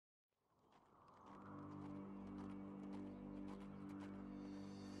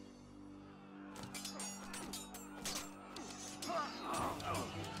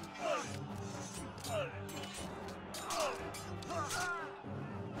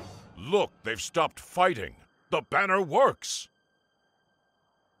Look, they've stopped fighting. The banner works.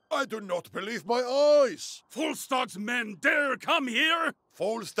 I do not believe my eyes. Volstag's men dare come here?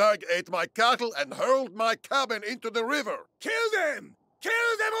 Volstag ate my cattle and hurled my cabin into the river. Kill them!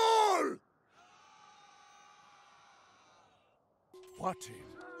 Kill them all! What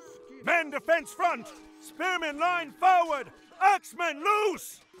in? Men defense front! Spearmen line forward! Axemen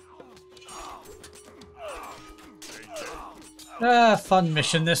loose! Fun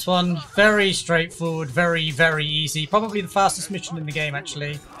mission, this one. Very straightforward, very, very easy. Probably the fastest mission in the game,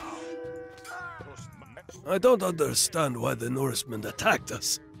 actually. I don't understand why the Norsemen attacked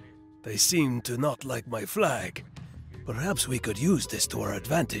us. They seem to not like my flag. Perhaps we could use this to our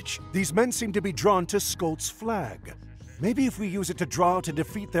advantage. These men seem to be drawn to Skolt's flag. Maybe if we use it to draw to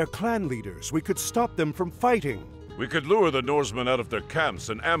defeat their clan leaders, we could stop them from fighting. We could lure the Norsemen out of their camps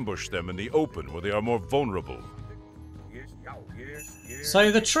and ambush them in the open where they are more vulnerable.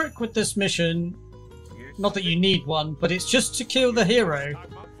 So the trick with this mission, not that you need one, but it's just to kill the hero.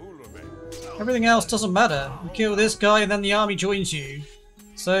 Everything else doesn't matter. You kill this guy and then the army joins you.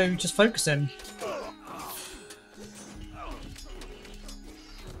 So just focus him.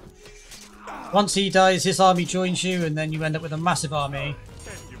 Once he dies, his army joins you and then you end up with a massive army.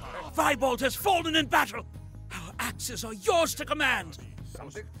 Vibold has fallen in battle! Our axes are yours to command!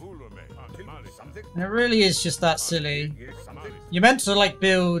 And it really is just that silly. You're meant to like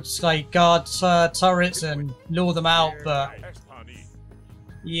build like guard turrets and lure them out, but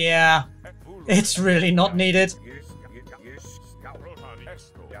yeah, it's really not needed.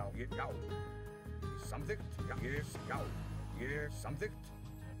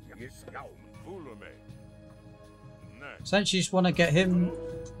 Essentially, you just want to get him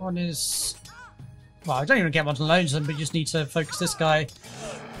on his. Well, I don't even get him onto lonesome, but you just need to focus this guy.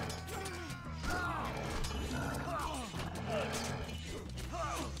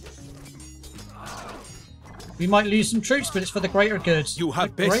 We might lose some troops, but it's for the greater good. You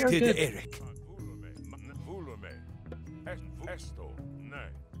have bested Eric.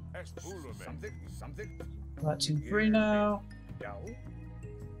 Right, team 3 now.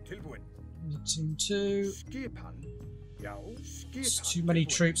 Team 2. It's too many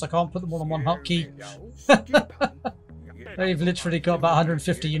troops, I can't put them all on one hotkey. They've literally got about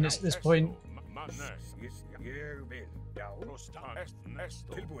 150 units at this point.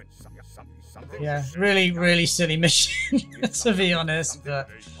 Yeah, really, really silly mission, to be honest. But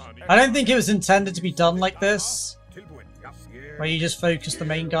I don't think it was intended to be done like this, where you just focus the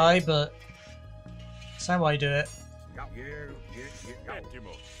main guy, but that's how I do it.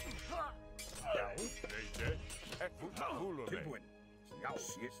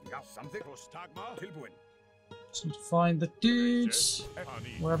 Just need to find the dude,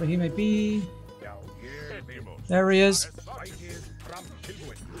 wherever he may be. There he is.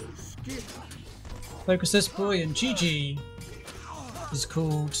 Focus this boy, and GG is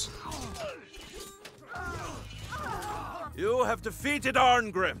called. You have defeated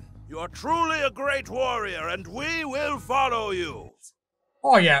Arngrim. You are truly a great warrior, and we will follow you.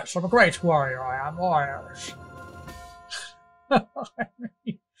 Oh yes, I'm a great warrior, I am. Oh yes.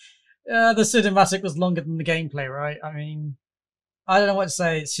 The cinematic was longer than the gameplay, right? I mean, I don't know what to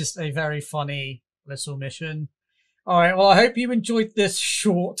say. It's just a very funny little mission. Alright, well, I hope you enjoyed this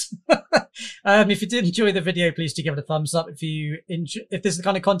short. If you did enjoy the video, please do give it a thumbs up. If this is the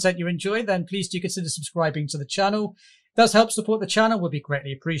kind of content you enjoy, then please do consider subscribing to the channel. It does help support the channel, would be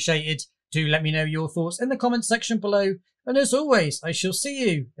greatly appreciated. Do let me know your thoughts in the comments section below. And as always, I shall see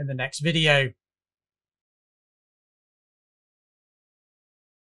you in the next video.